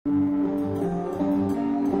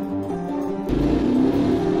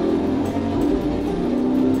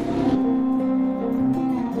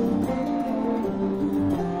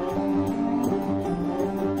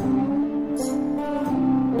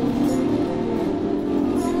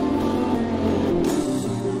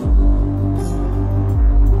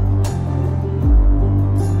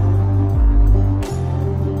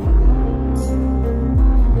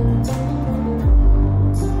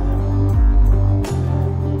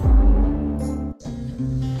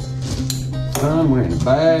Son, we're in a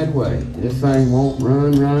bad way. This thing won't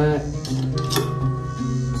run right.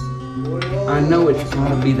 I know it's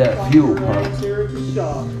gotta be that fuel pump. Here at the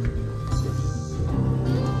shop.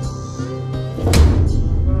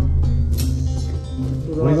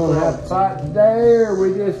 We gonna have to fight today, or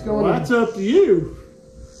we just gonna? Well, that's up to you.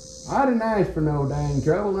 I didn't ask for no dang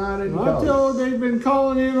trouble, and I didn't I call. told they've been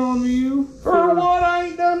calling in on you For what? I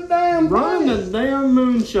ain't done damn running thing. the damn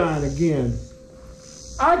moonshine again.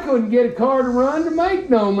 I couldn't get a car to run to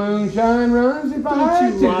make no moonshine runs if I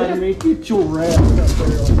had Don't you lie to to. me. Get your ass up there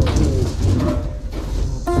on the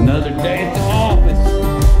floor. Another day at the office.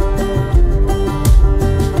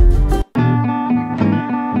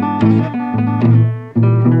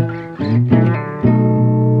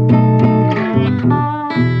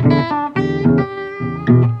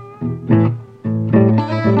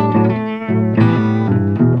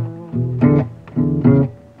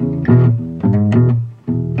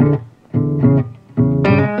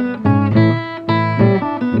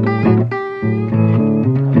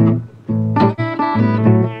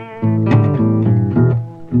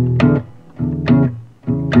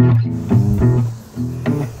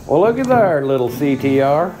 Well, look at there, little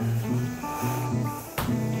CTR.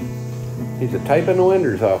 He's a taping the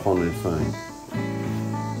winders off on this thing.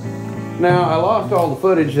 Now, I lost all the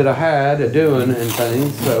footage that I had of doing and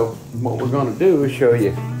things, so what we're gonna do is show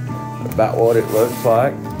you about what it looks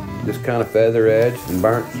like. Just kind of feather edged and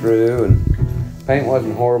burnt through, and paint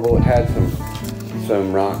wasn't horrible. It had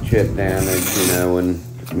some rock chip damage, you know, and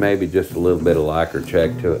maybe just a little bit of lacquer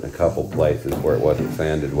check to it in a couple places where it wasn't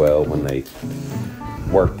sanded well when they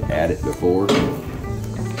worked at it before.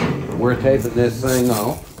 We're taping this thing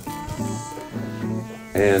off,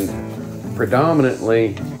 and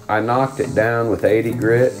predominantly I knocked it down with 80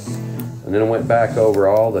 grit, and then I went back over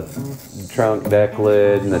all the trunk deck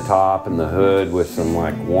lid and the top and the hood with some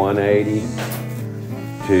like 180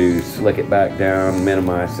 to slick it back down,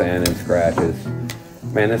 minimize sand and scratches.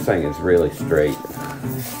 Man, this thing is really straight.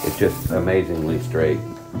 It's just amazingly straight.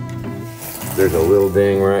 There's a little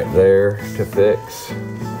ding right there to fix,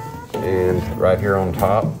 and right here on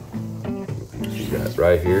top, see that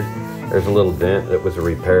right here, there's a little dent that was a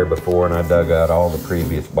repair before, and I dug out all the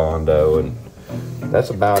previous Bondo, and that's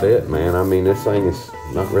about it, man. I mean, this thing is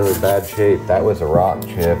not really bad shape. That was a rock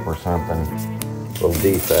chip or something, little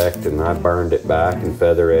defect, and I burned it back and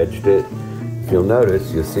feather edged it. If you'll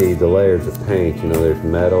notice, you'll see the layers of paint. You know, there's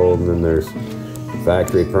metal, and then there's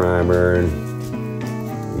factory primer, and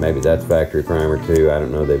maybe that's factory primer too. I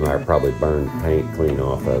don't know, they might probably burn paint clean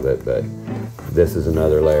off of it, but this is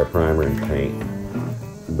another layer of primer and paint.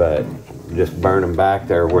 But just burn them back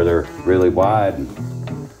there where they're really wide.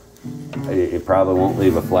 It probably won't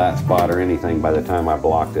leave a flat spot or anything by the time I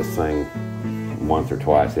block this thing once or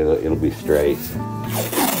twice. It'll be straight.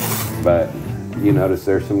 But you notice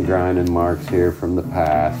there's some grinding marks here from the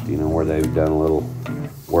past, you know, where they've done a little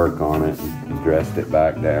work on it and dressed it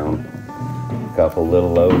back down. A couple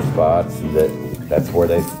little low spots that's where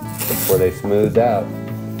they smoothed out.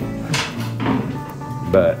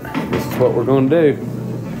 But this is what we're going to do.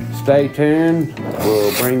 Stay tuned.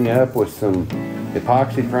 We'll bring you up with some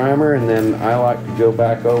epoxy primer, and then I like to go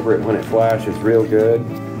back over it when it flashes real good.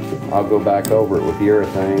 I'll go back over it with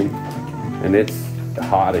urethane, and it's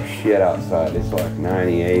hot as shit outside. It's like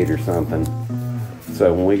 98 or something.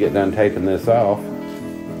 So when we get done taping this off,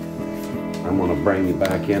 I'm going to bring you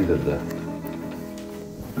back into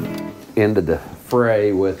the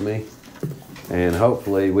fray with me, and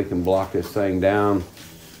hopefully we can block this thing down.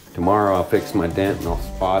 Tomorrow I'll fix my dent and I'll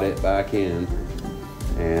spot it back in,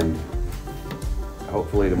 and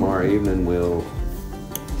hopefully tomorrow evening we'll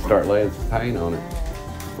start laying some paint on it.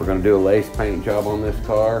 We're going to do a lace paint job on this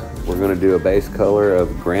car. We're going to do a base color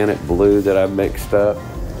of granite blue that I've mixed up,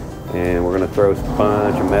 and we're going to throw a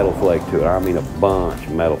bunch of metal flake to it. I mean a bunch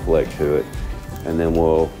of metal flake to it, and then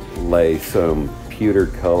we'll lay some pewter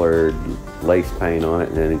colored lace paint on it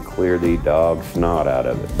and then clear the dog snot out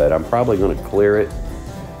of it. But I'm probably going to clear it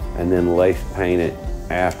and then lace paint it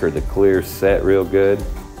after the clear's set real good,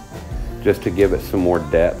 just to give it some more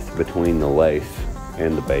depth between the lace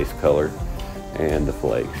and the base color and the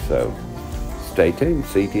flakes. So stay tuned.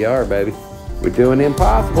 CTR, baby. We're doing the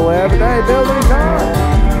impossible every day, building a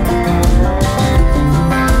car.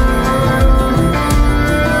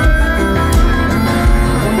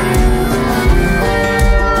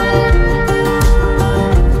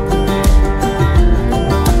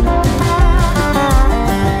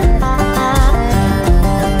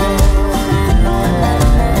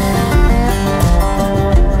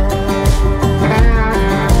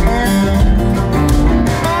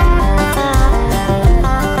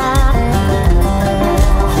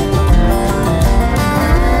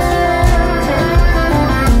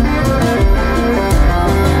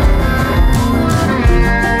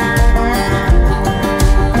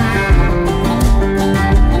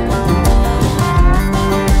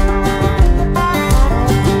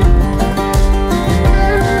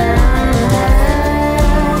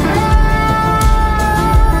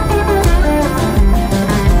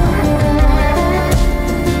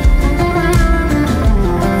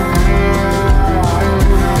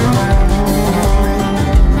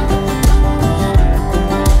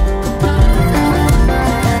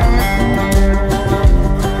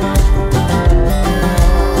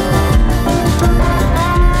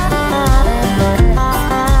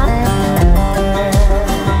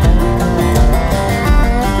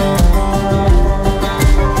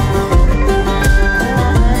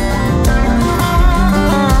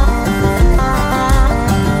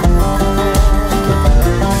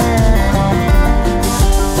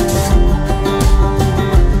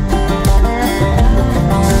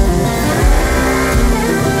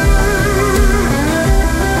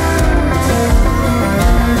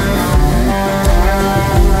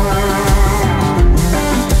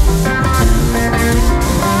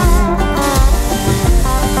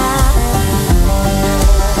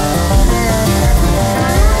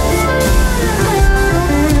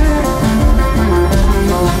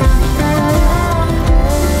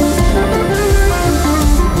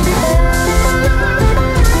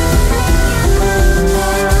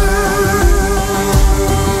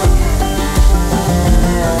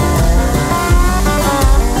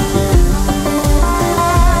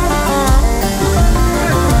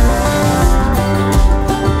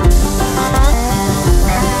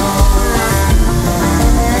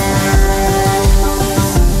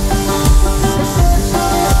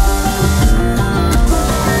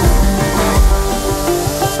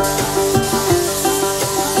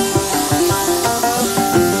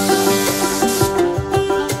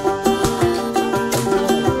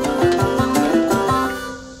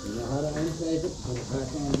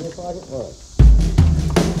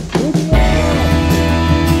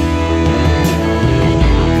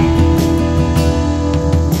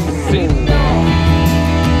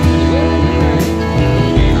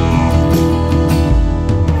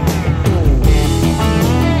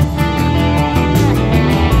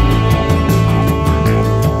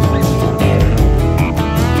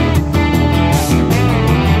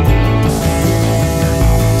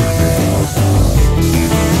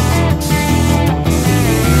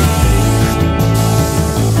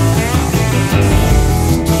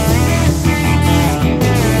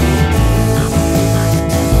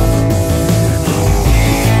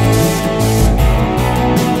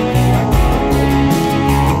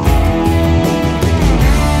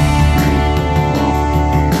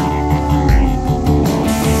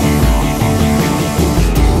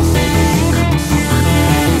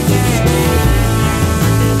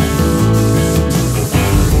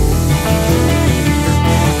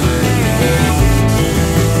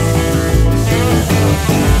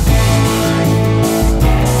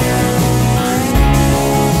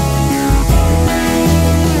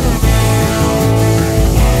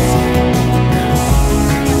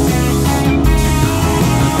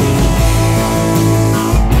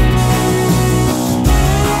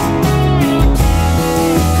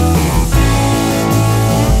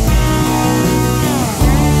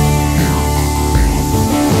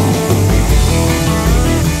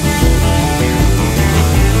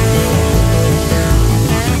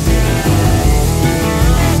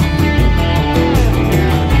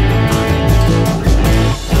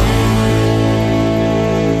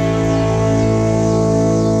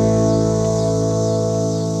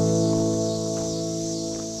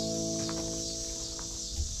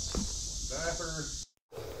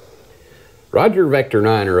 Roger Vector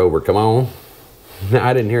 9 are over, come on.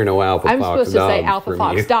 I didn't hear no Alpha I'm Fox supposed to say dogs Alpha from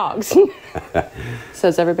Fox you. dogs.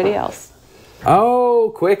 Says everybody else.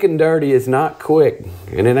 Oh, quick and dirty is not quick.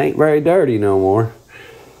 And it ain't very dirty no more.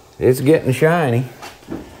 It's getting shiny.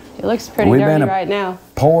 It looks pretty We've dirty been right now.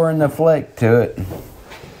 pouring the flake to it.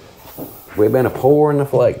 We've been pouring the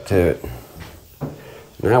flake to it.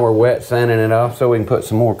 Now we're wet sanding it off so we can put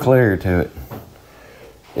some more clear to it.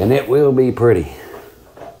 And it will be pretty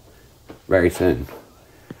very soon.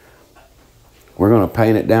 We're gonna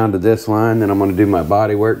paint it down to this line, then I'm gonna do my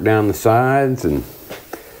body work down the sides and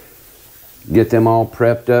get them all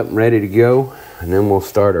prepped up and ready to go. And then we'll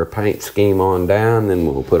start our paint scheme on down, then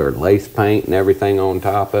we'll put our lace paint and everything on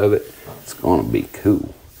top of it. It's gonna be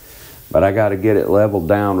cool. But I gotta get it leveled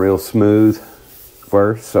down real smooth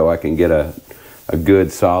first so I can get a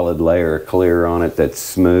good solid layer of clear on it that's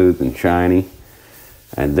smooth and shiny.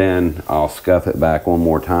 And then I'll scuff it back one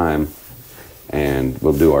more time and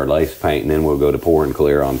we'll do our lace paint and then we'll go to pouring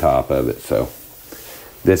clear on top of it. So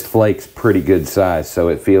this flake's pretty good size, so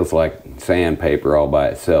it feels like sandpaper all by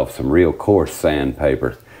itself, some real coarse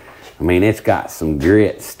sandpaper. I mean, it's got some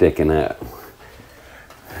grit sticking up.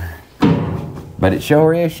 But it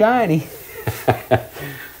sure is shiny.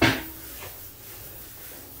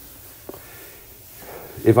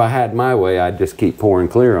 If I had my way, I'd just keep pouring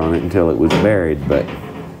clear on it until it was buried, but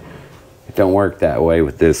it don't work that way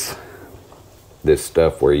with this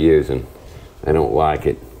stuff we're using. I don't like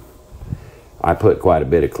it. I put quite a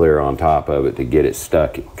bit of clear on top of it to get it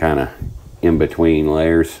stuck kind of in between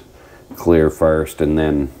layers. Clear first and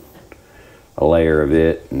then a layer of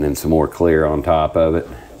it and then some more clear on top of it.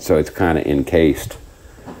 So it's kind of encased.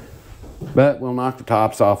 But we'll knock the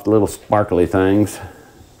tops off the little sparkly things.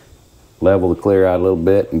 Level the clear out a little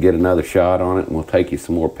bit and get another shot on it, and we'll take you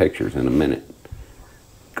some more pictures in a minute.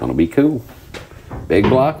 Gonna be cool. Big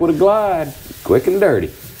block with a glide. Quick and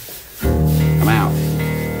dirty. I'm out.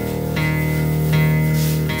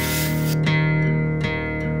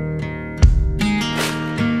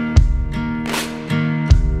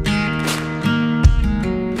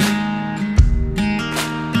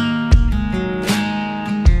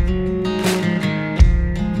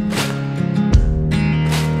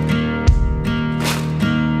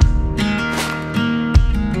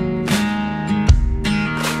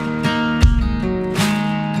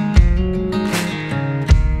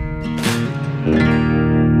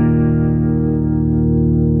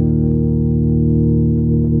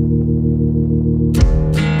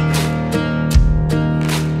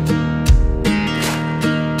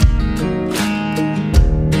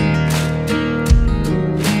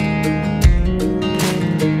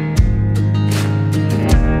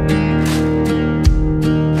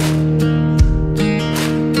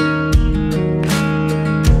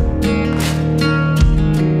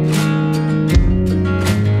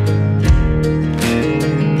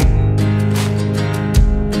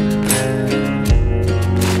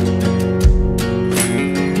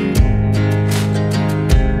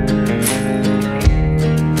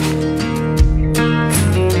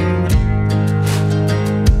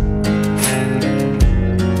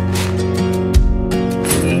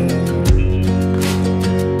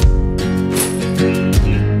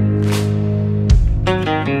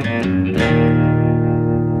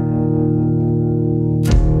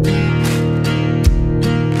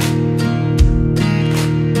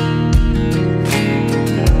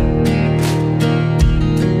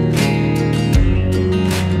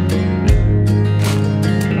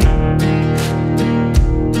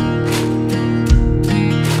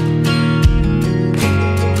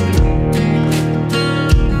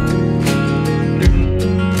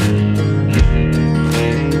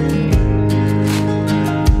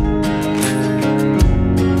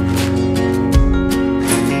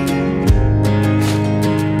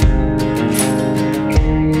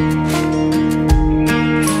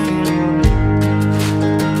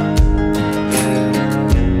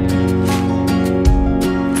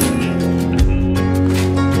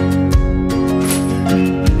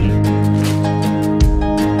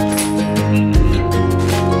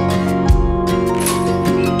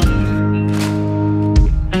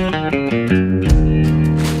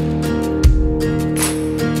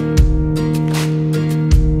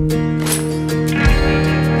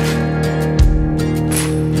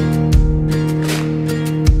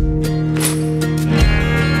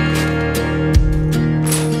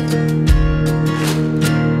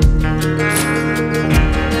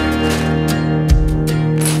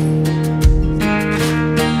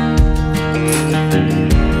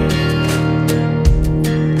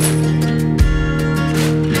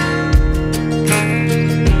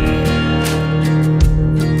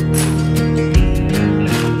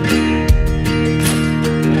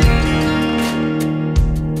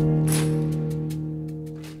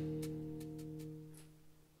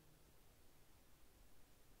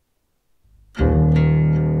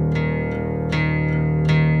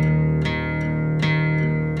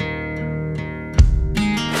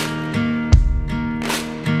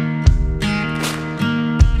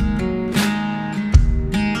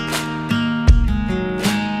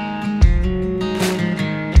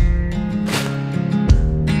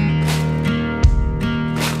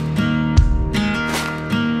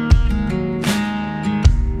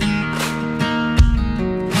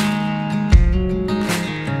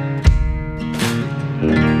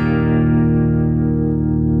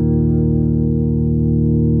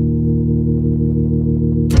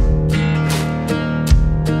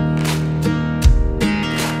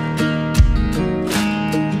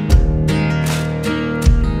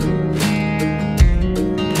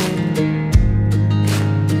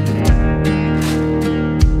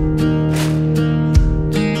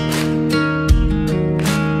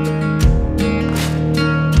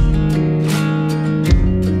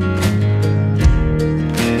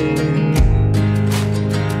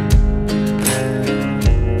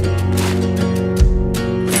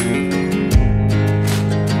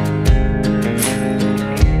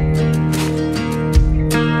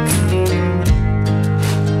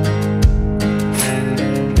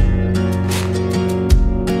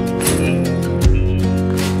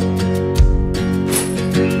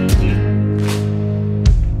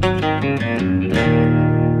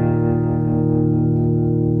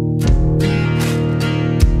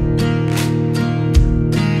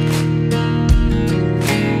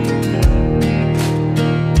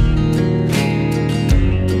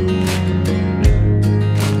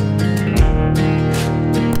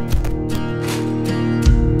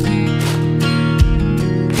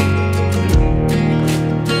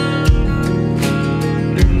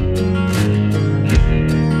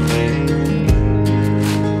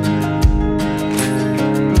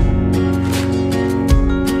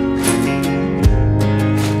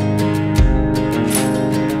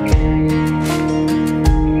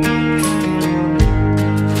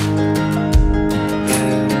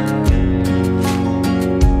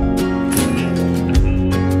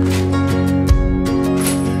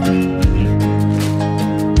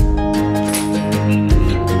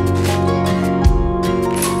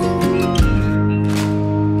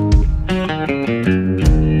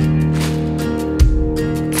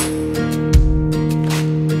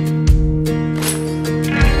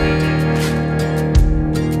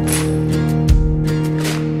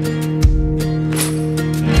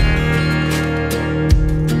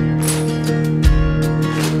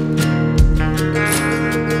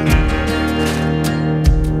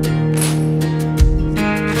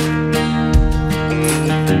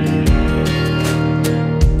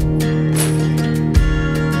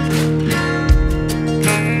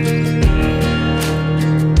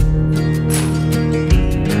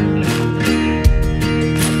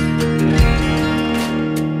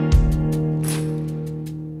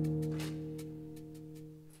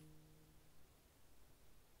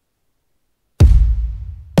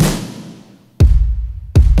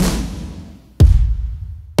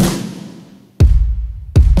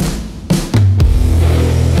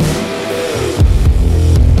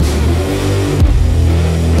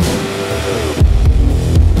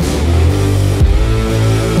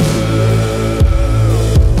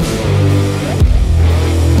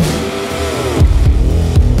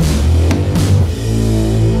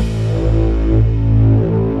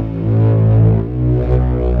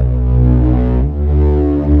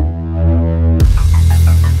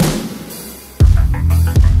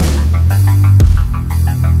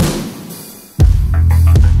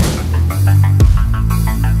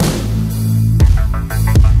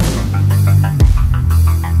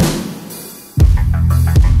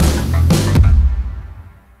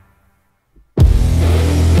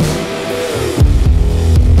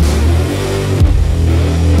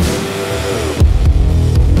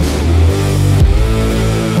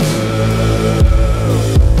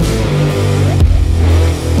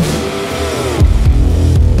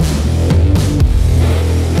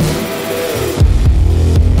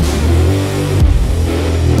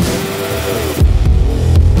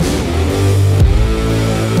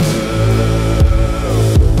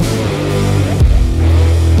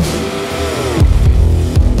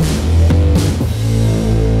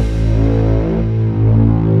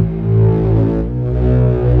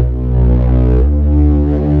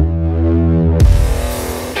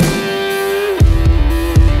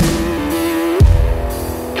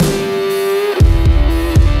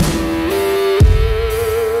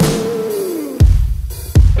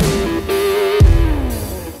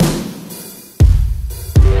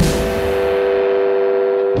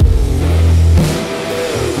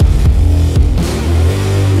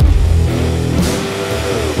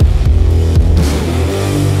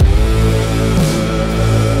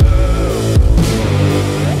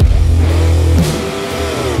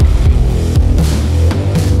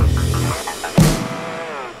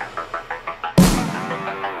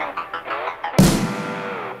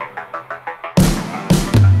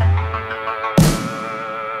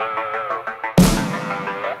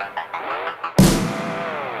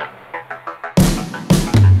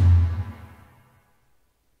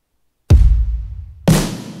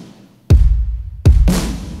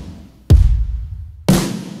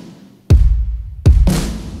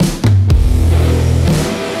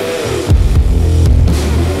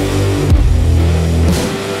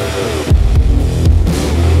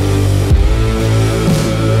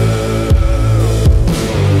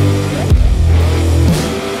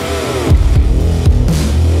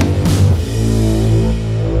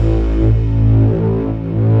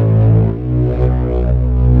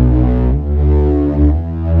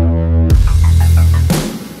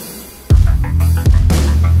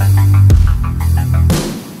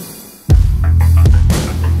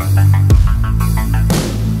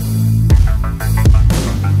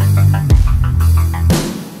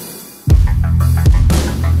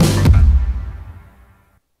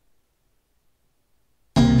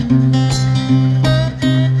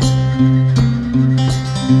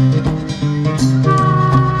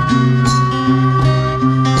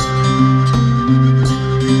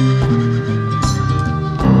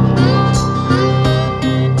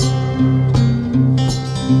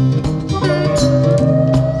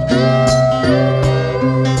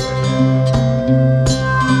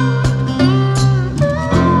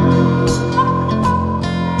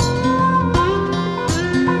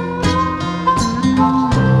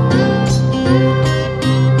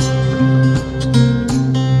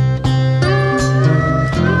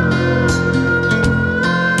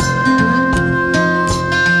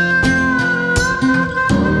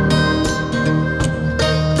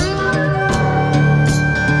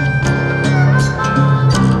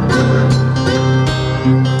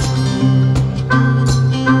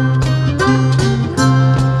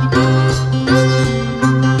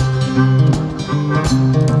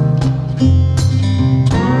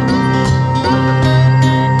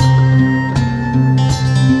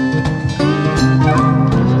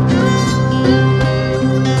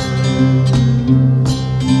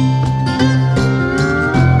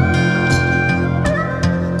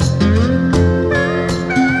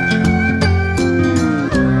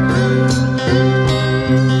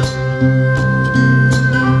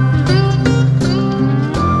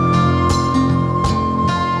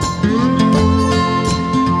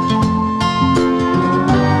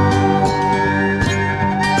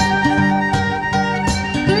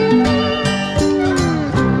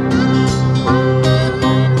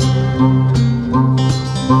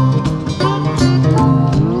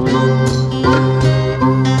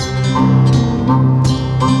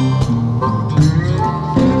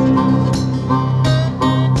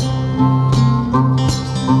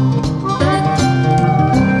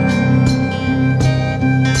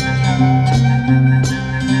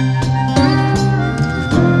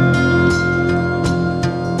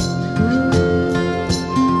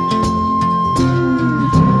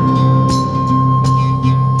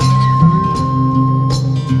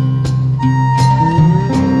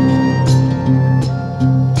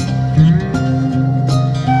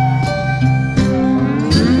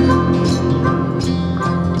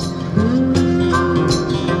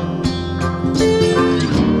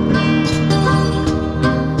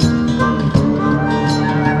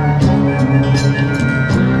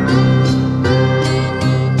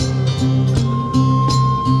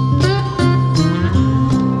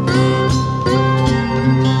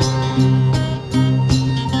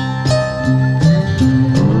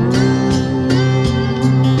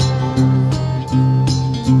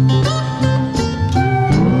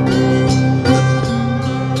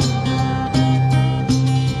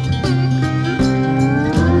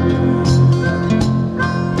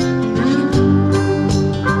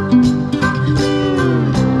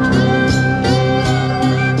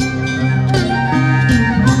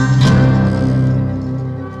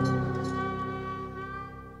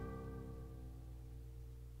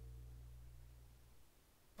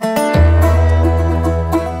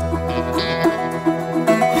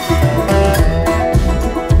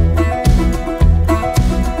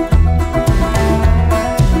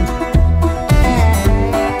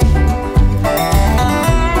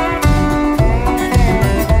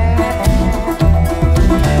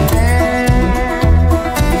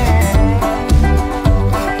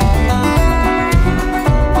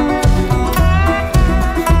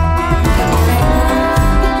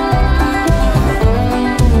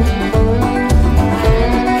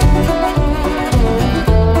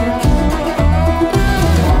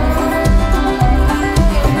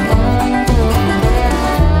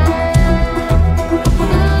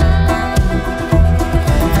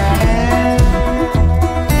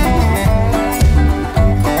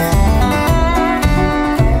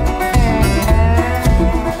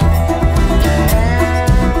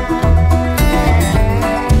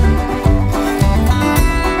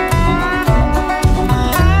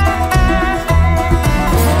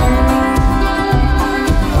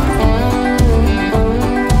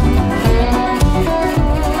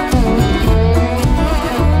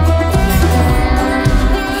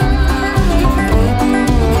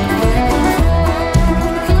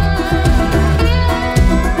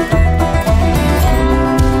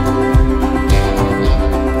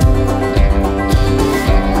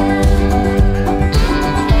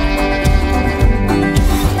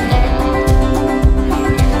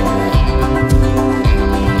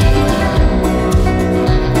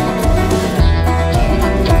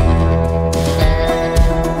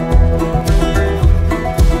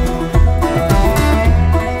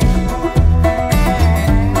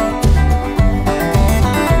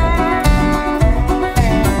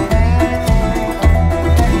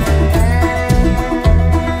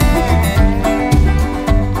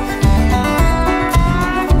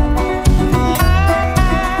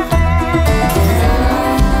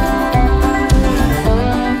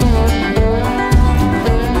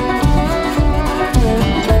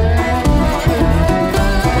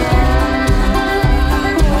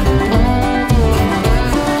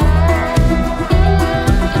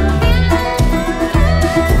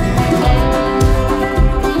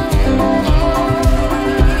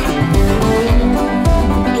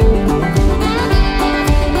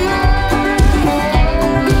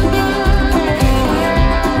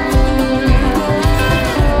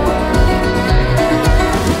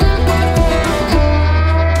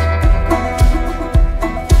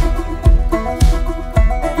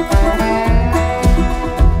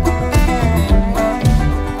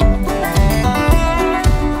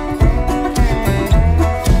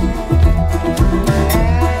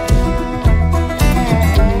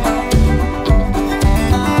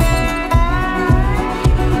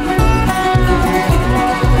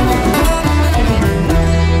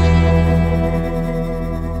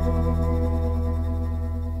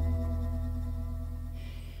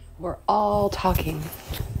 talking.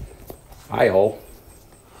 Hi all.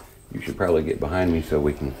 You should probably get behind me so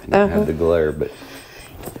we can not have the glare, but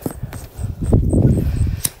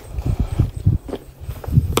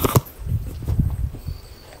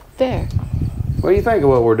There. what do you think of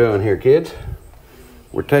what we're doing here, kids?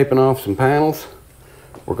 We're taping off some panels.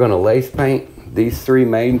 We're going to lace paint these 3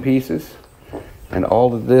 main pieces, and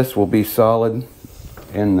all of this will be solid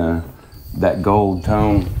in that gold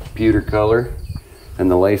tone pewter color, and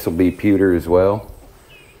the lace will be pewter as well,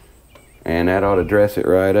 and that ought to dress it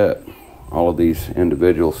right up. All of these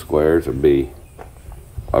individual squares will be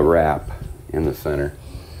a wrap in the center,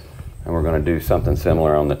 and we're going to do something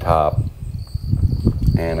similar on the top.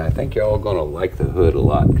 And I think you're all going to like the hood a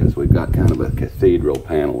lot because we've got kind of a cathedral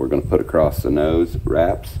panel we're going to put across the nose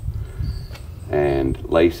wraps and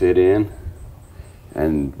lace it in,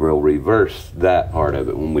 and we'll reverse that part of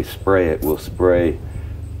it. When we spray it, we'll spray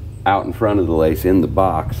out in front of the lace in the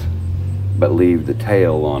box, but leave the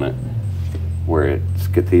tail on it where it's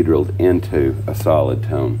cathedraled into a solid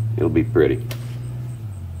tone. It'll be pretty.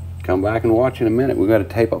 Come back and watch in a minute. We've got to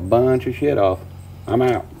tape a bunch of shit off. I'm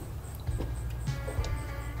out.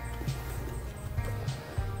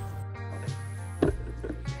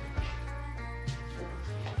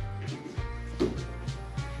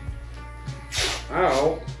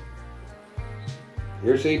 Ow.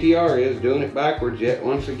 Here CTR is doing it backwards yet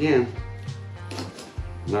once again.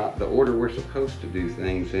 Not the order we're supposed to do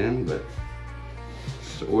things in, but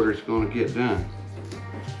it's the order it's going to get done.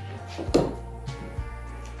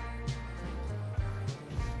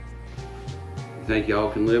 You think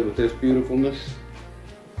y'all can live with this beautifulness?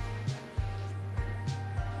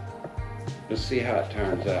 Let's see how it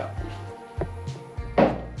turns out.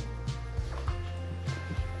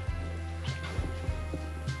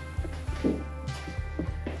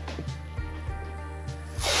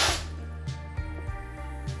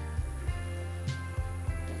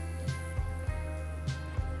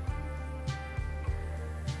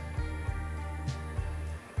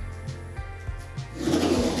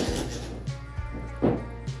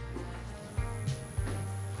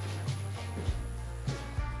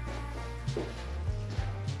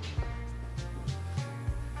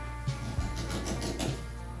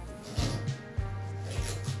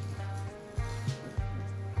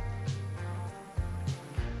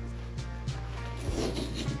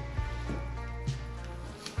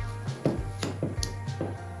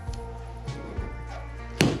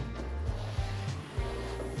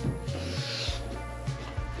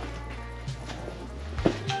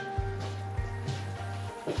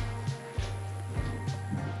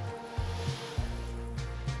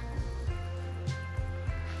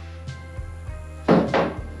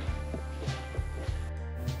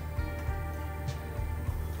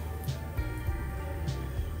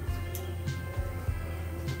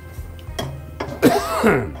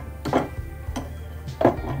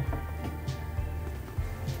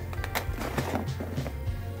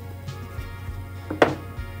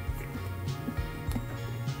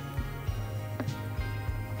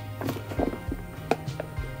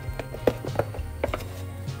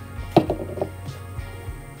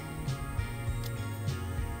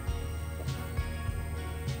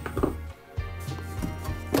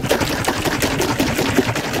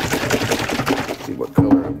 See what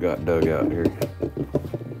color I've got dug out here.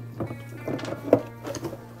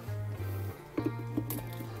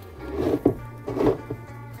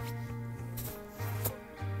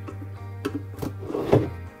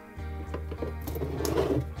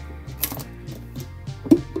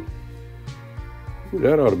 Ooh,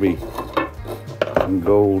 that ought to be some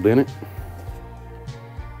gold in it.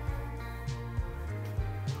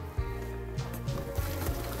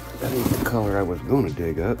 That ain't the color I was going to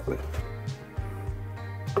dig up, but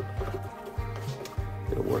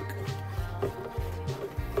it'll work.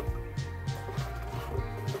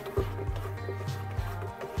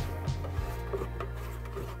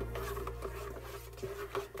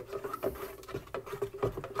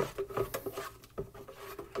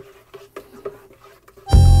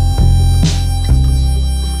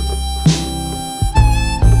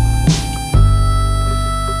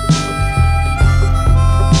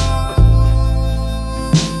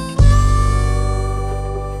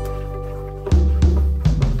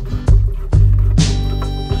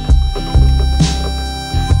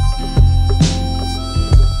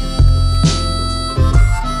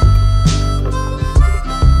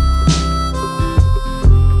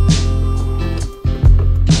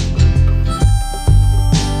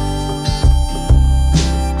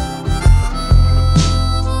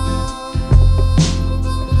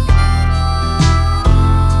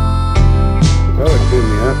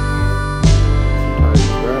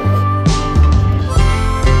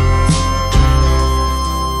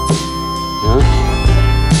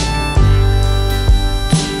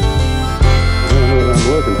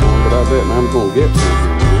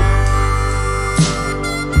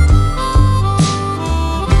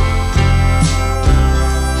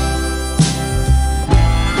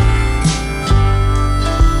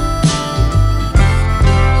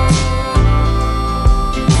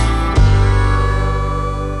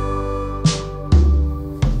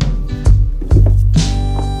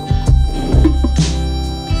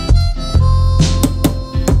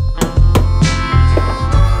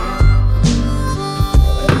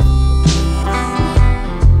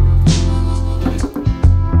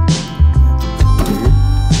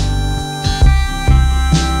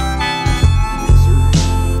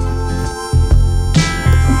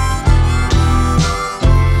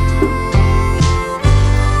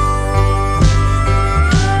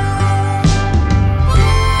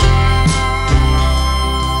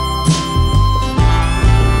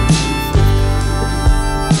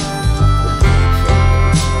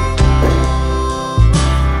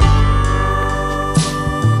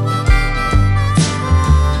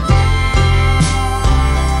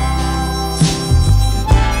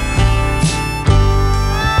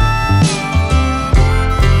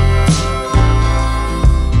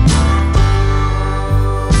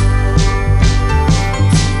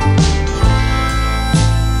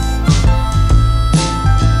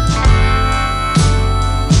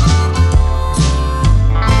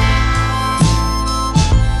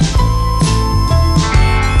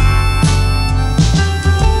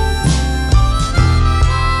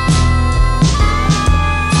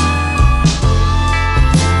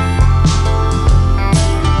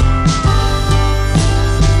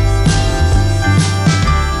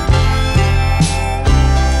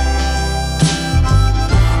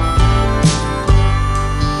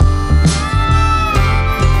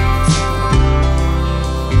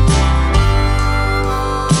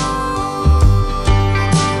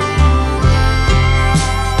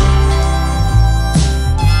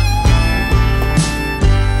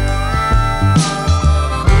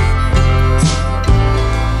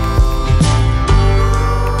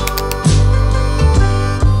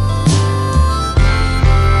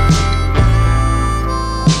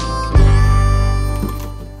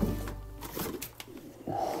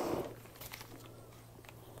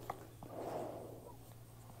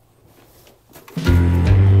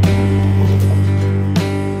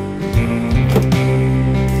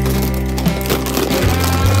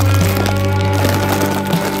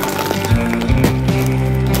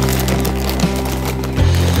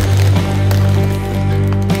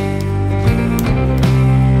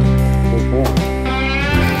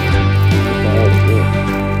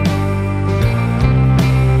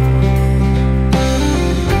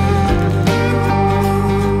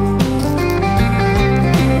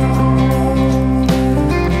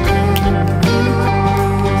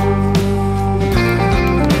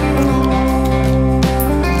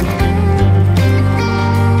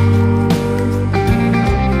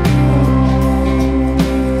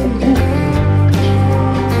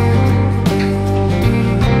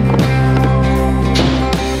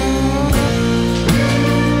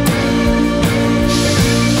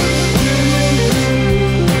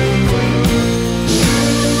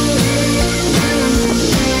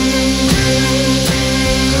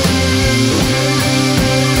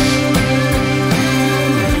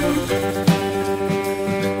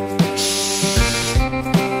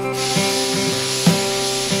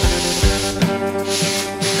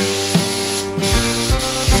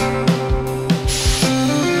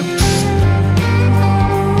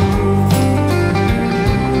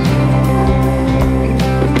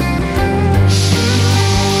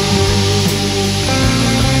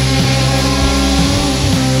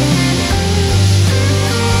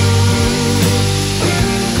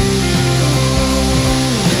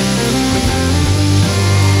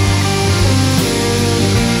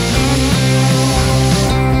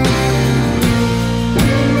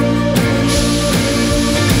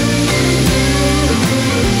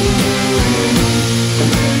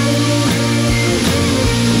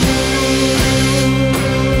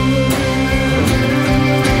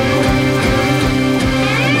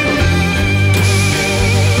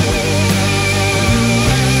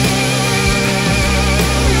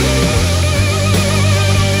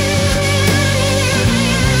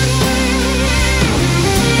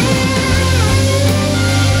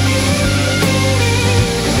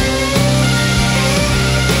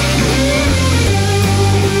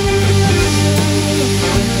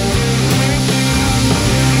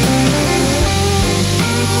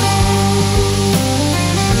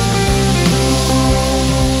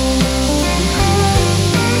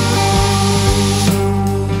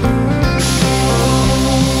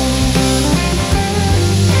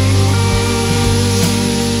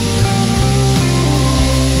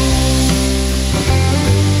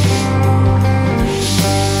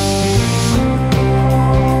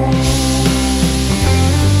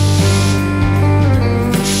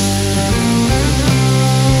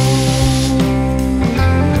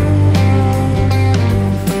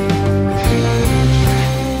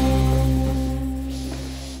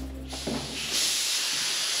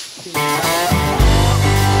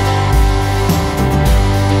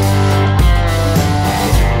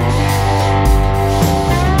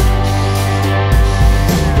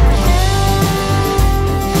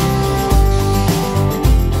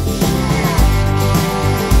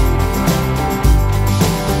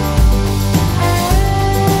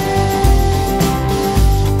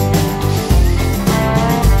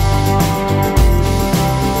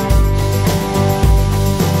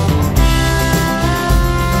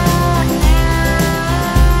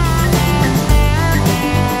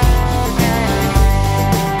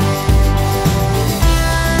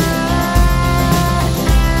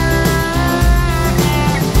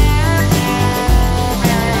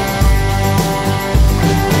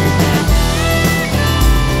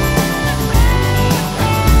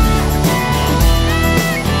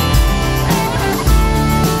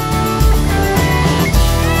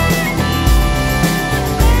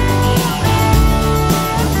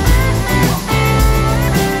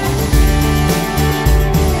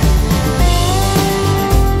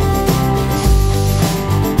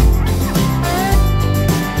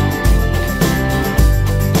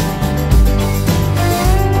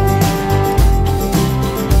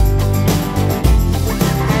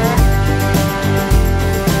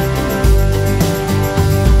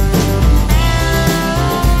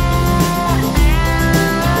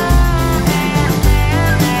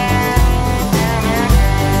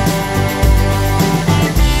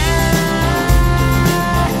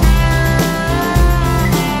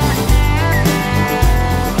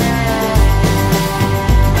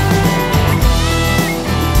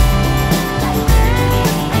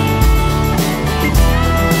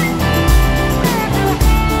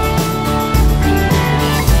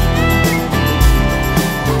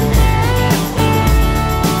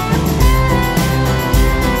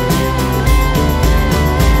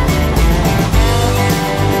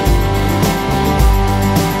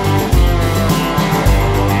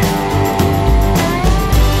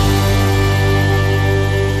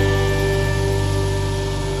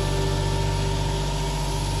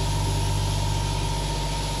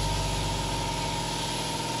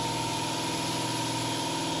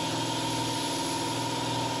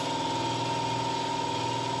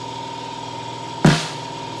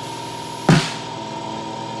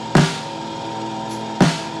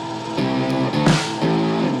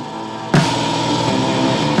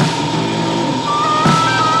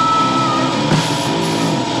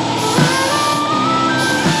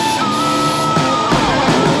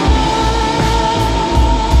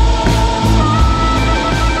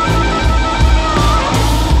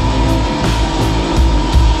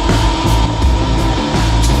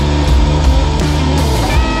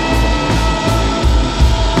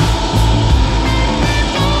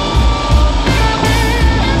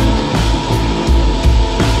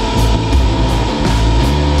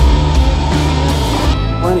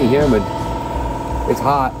 It's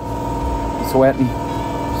hot, sweating,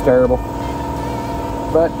 it's terrible.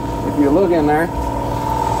 But if you look in there, the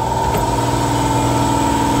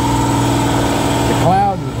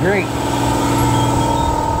cloud is great.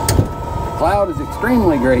 The cloud is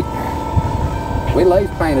extremely great. We lace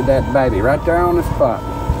painted that baby right there on the spot.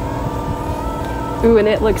 Ooh, and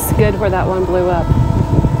it looks good where that one blew up.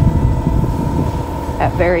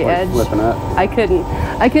 At very edge. Flipping up. I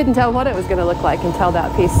couldn't tell what it was going to look like until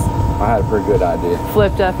that piece I had a pretty good idea.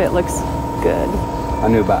 flipped up. It looks good. I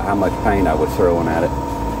knew about how much paint I was throwing at it.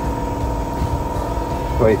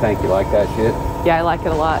 What do you think? You like that shit? Yeah, I like it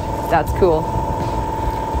a lot. That's cool.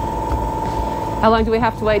 How long do we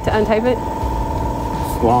have to wait to untape it?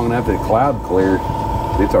 It's long enough that the cloud cleared.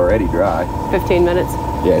 It's already dry. 15 minutes.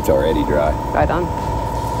 Yeah, it's already dry. Right on.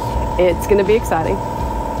 It's going to be exciting.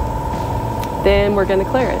 Then we're going to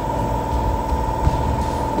clear it.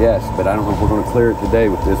 Yes, but I don't know if we're going to clear it today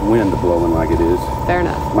with this wind blowing like it is. Fair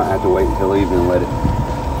enough. Might have to wait until evening and let it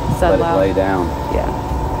Settle out. lay down. Yeah.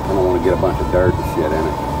 I don't want to get a bunch of dirt and shit in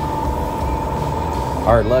it.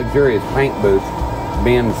 Our luxurious paint booth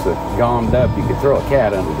being so gommed up, you could throw a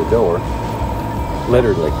cat under the door.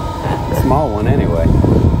 Literally. A small one anyway.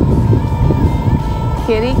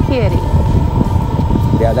 Kitty, kitty.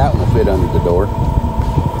 Yeah, that one will fit under the door.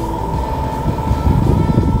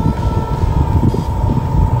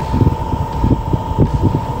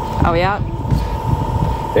 Are we out?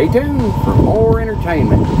 Stay tuned for more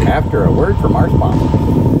entertainment after a word from our sponsor.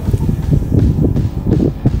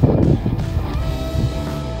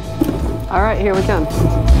 All right, here we come.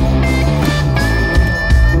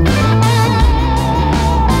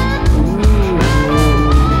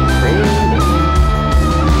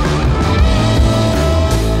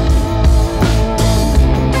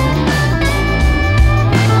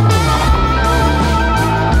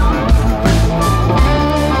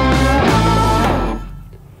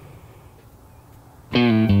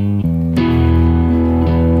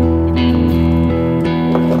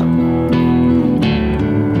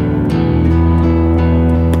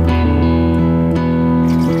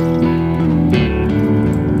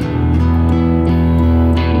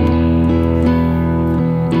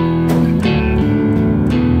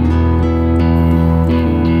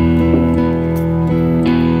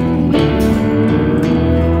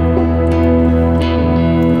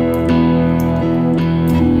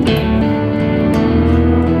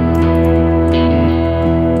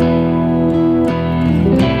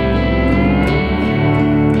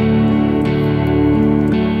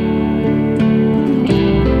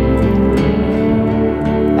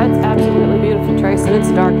 And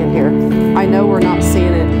it's dark in here. I know we're not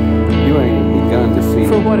seeing it You ain't begun to see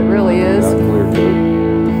for what it really is. without clear coat.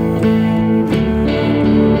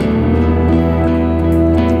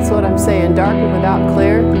 That's what I'm saying. Dark and without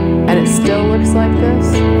clear, and it still looks like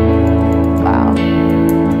this. Wow.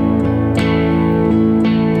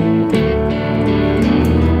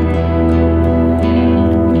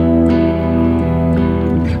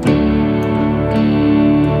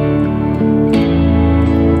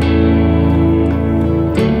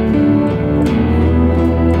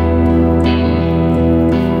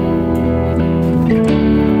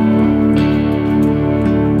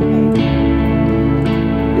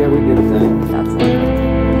 That's it.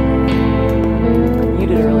 You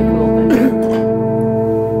did a really cool thing.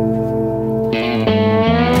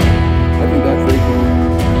 I think that's pretty cool.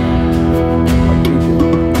 I appreciate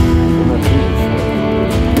it.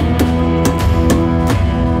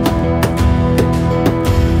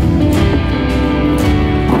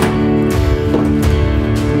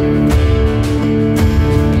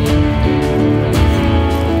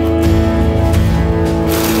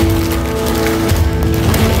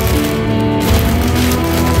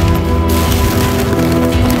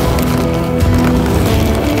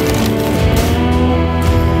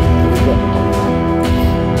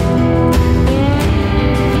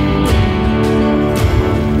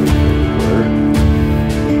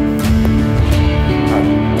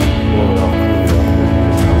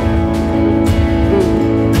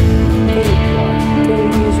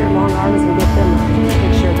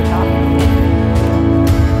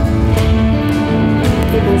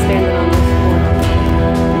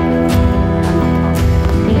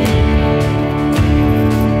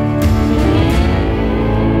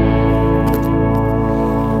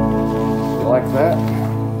 Like that.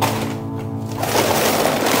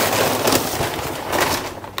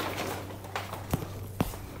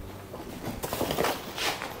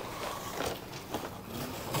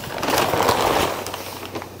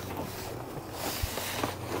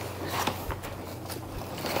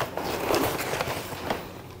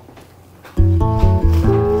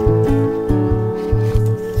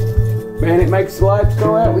 makes the lights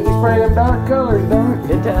go out when you spray them dark colors, don't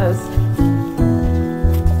it? It does.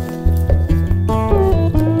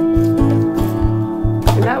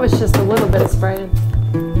 And that was just a little bit of spraying.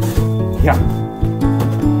 Yeah.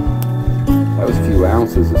 That was a few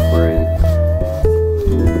ounces of spraying.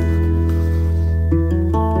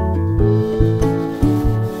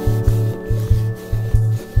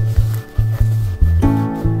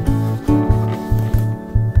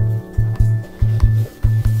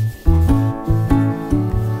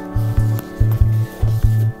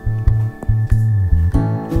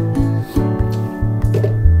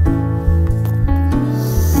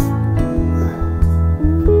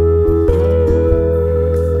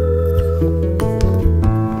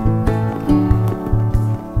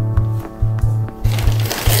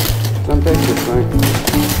 Take this thing.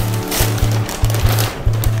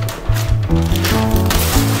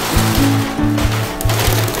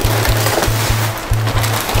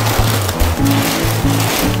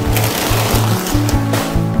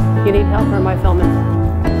 You need help or am I filming?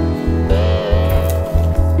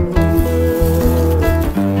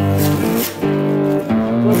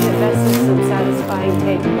 We'll get Bessie some satisfying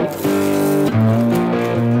tape.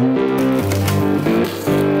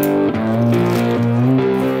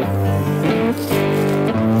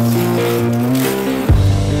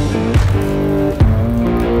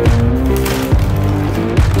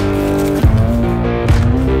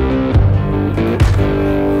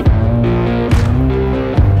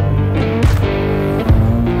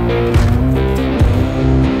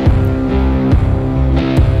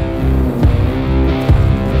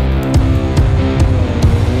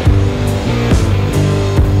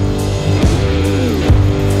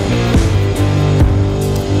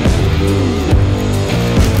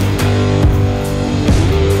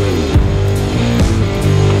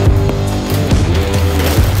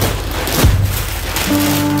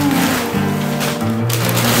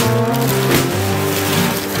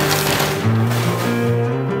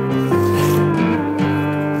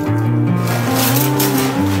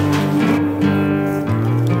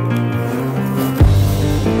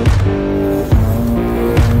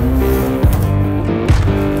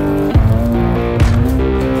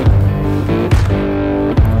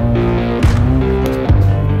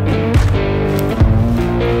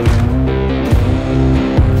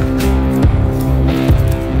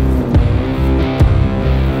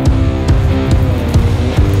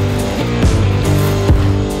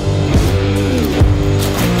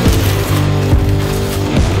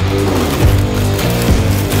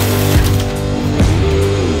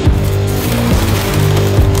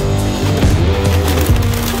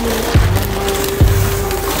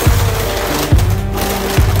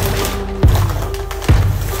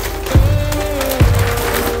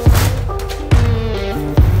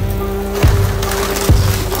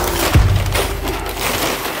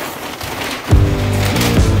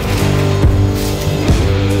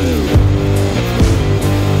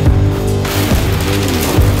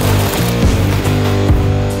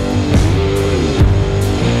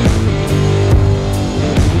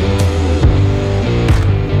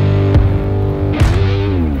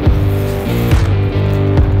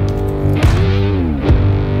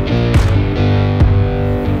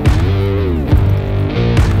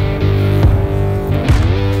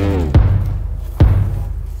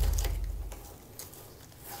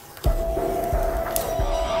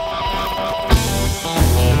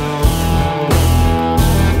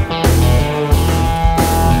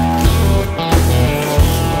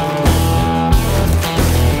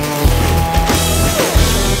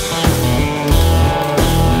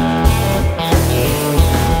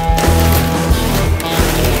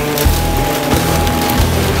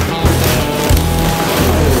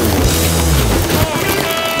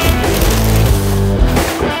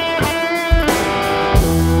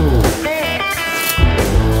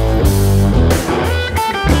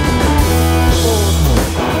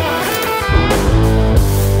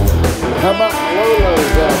 How about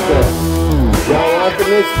Lolo's out there? Y'all liking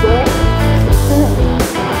this stuff?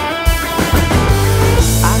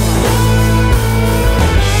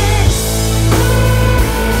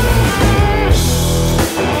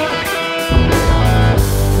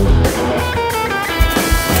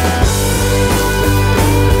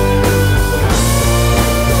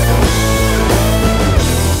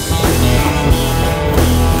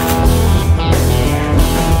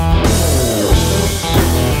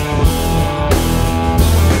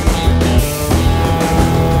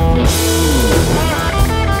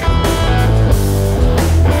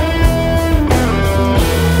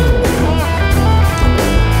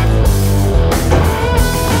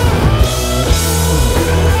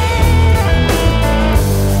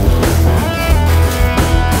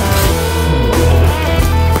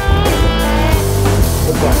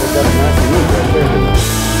 got a nice roof right there, didn't it?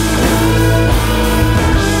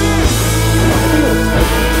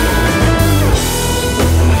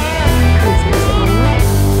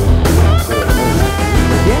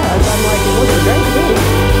 Yeah, I'm like, it looks great too.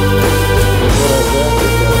 What I've done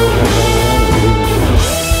is I don't have that around and leave it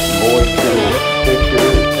void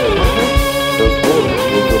pictures. So it's cool.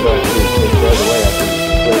 We'll go back and take the other way after we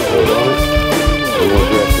put a coat on it. And we'll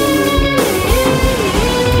dress them in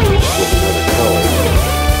with another color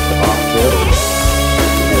to offset it.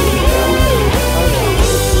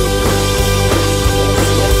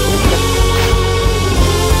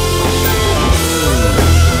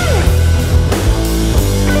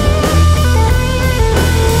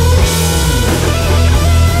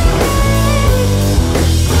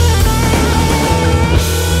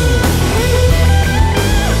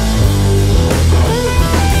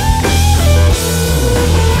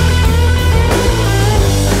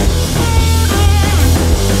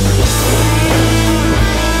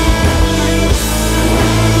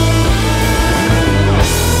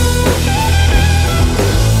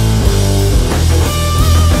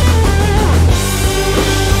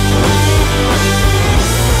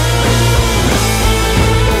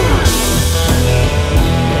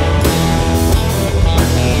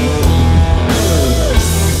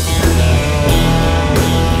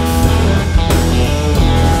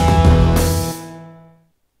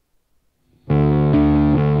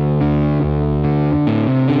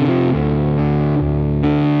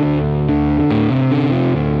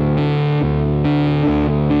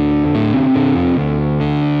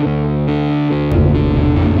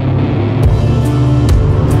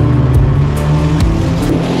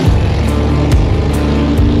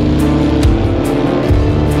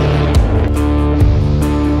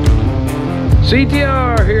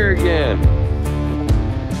 CTR here again.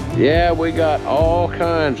 Yeah, we got all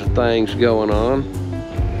kinds of things going on.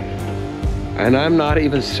 And I'm not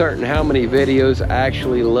even certain how many videos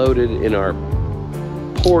actually loaded in our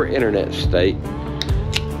poor internet state.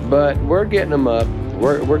 But we're getting them up.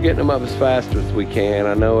 We're getting them up as fast as we can.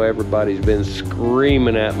 I know everybody's been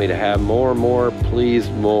screaming at me to have more, please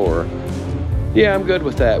more. Yeah, I'm good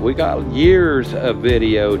with that. We got years of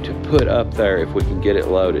video to put up there if we can get it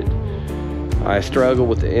loaded. I struggle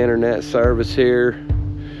with the internet service here,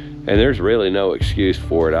 and there's really no excuse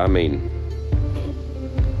for it. I mean,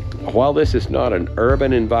 while this is not an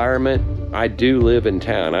urban environment, I do live in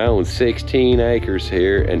town. I own 16 acres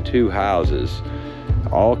here and 2 houses,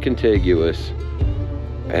 all contiguous,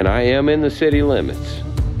 and I am in the city limits.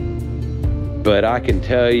 But I can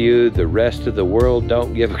tell you the rest of the world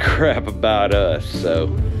don't give a crap about us,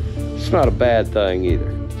 so it's not a bad thing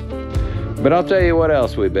either. But I'll tell you what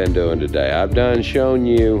else we've been doing today. I've done shown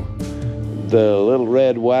you the little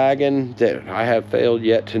red wagon that I have failed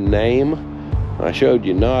yet to name. I showed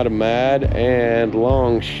you Not a Mad and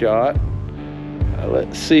Long Shot.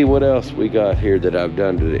 Let's see what else we got here that I've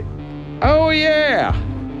done today. Oh yeah!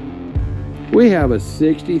 We have a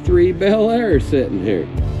 63 Belair sitting here.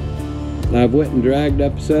 I've went and dragged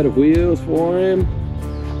up a set of wheels for him.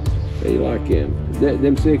 How you like him?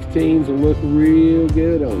 Them 16s will look real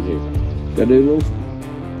good on here. Got to do a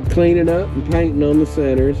little cleaning up and painting on the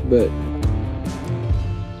centers, but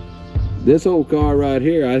this old car right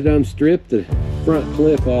here, I done stripped the front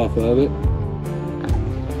clip off of it.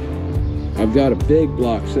 I've got a big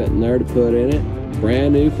block sitting there to put in it.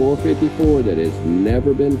 Brand new 454 that has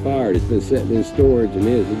never been fired. It's been sitting in storage and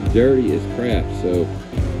it's dirty as crap, so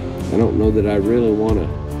I don't know that I really want to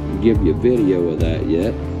give you a video of that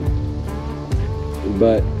yet.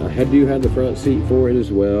 But I do have the front seat for it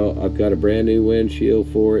as well. I've got a brand new windshield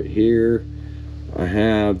for it here. I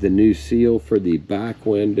have the new seal for the back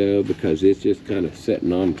window because it's just kind of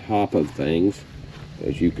sitting on top of things.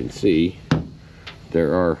 As you can see,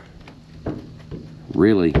 there are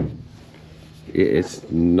really, it's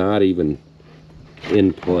not even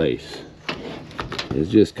in place. It's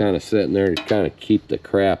just kind of sitting there to kind of keep the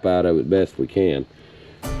crap out of it best we can.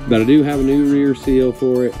 But I do have a new rear seal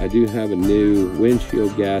for it. I do have a new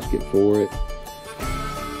windshield gasket for it.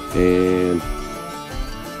 And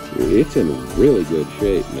it's in really good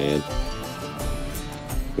shape, man.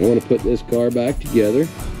 I want to put this car back together.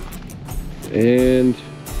 And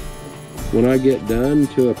when I get done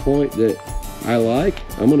to a point that I like,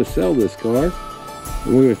 I'm going to sell this car.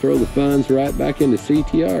 And we're going to throw the funds right back into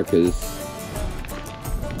CTR because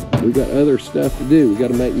we got other stuff to do. We got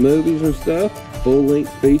to make movies and stuff.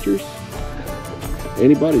 Full-length features.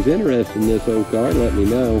 Anybody's interested in this old car, let me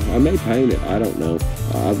know. I may paint it, I don't know.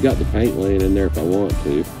 I've got the paint laying in there if I want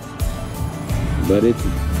to. But it's a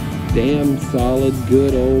damn solid,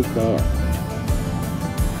 good old car.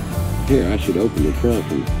 Here, I should open the trunk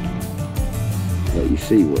and let you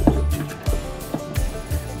see what.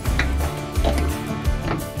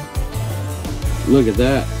 Look at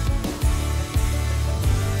that.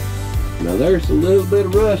 Now there's a little bit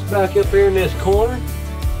of rust back up here in this corner,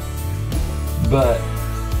 but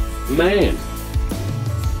man,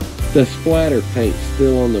 the splatter paint's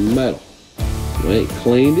still on the metal. We ain't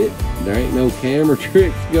cleaned it. There ain't no camera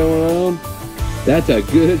tricks going on. That's a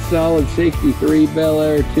good solid 63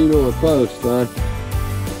 Belair 2-door post, son.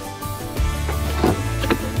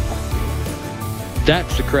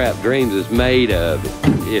 That's the crap Dreams is made of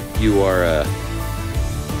if you are a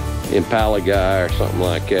Impala guy or something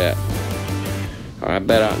like that. I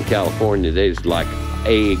bet out in California there's like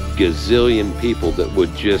a gazillion people that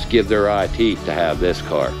would just give their eye teeth to have this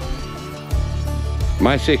car.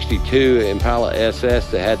 My 62 Impala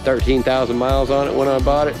SS that had 13,000 miles on it when I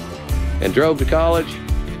bought it and drove to college,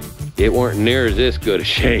 it weren't near as this good a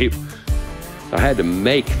shape. I had to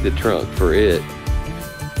make the trunk for it.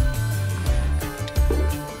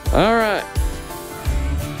 All right.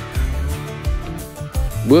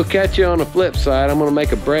 We'll catch you on the flip side. I'm gonna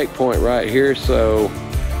make a break point right here so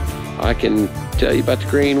I can tell you about the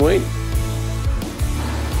green wing.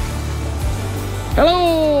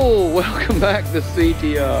 Hello, welcome back to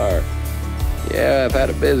CTR. Yeah, I've had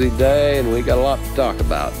a busy day and we got a lot to talk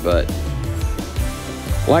about, but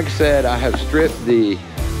like I said, I have stripped the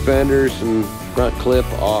fenders and front clip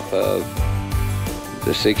off of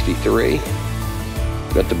the 63.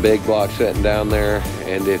 Got the big block sitting down there,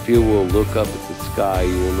 and if you will look up at the sky,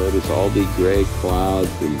 you will notice all the gray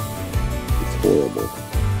clouds, and it's horrible.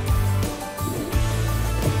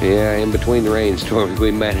 Yeah, in between the rainstorms,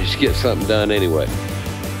 we managed to get something done anyway.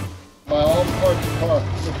 Buy all the parts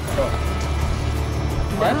of the car.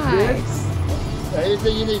 That's good.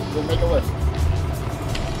 Anything you need, we'll make a list.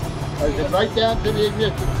 Right down to the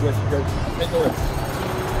ignition switch, because make a list.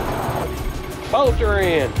 Both are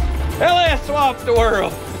in. LS swap the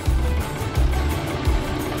world.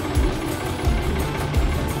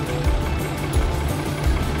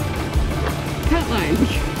 Cut line.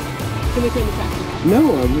 Can we turn the tractor? No,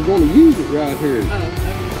 we're going to use it right here. Oh,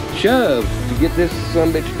 okay. Shove to get this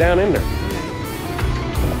sumbitch down in there.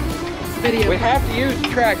 Okay. Video. We have to use the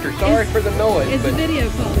tractor. Sorry for the noise. It's a but video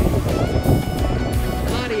calling.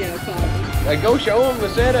 Audio calling. go show them the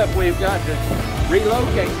setup we've got to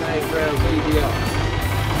relocate things around CDR.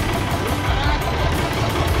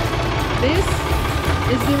 This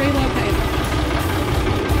is the relocator.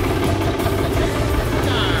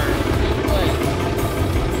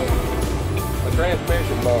 A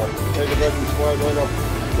transmission bar. Take a breath and slide right up,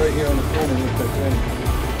 right here on the corner with that thing.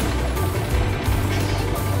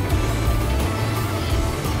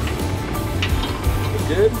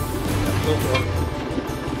 Good?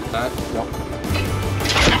 No.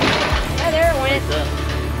 Oh, there it went.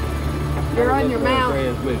 You're on your mount.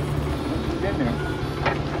 It's in there.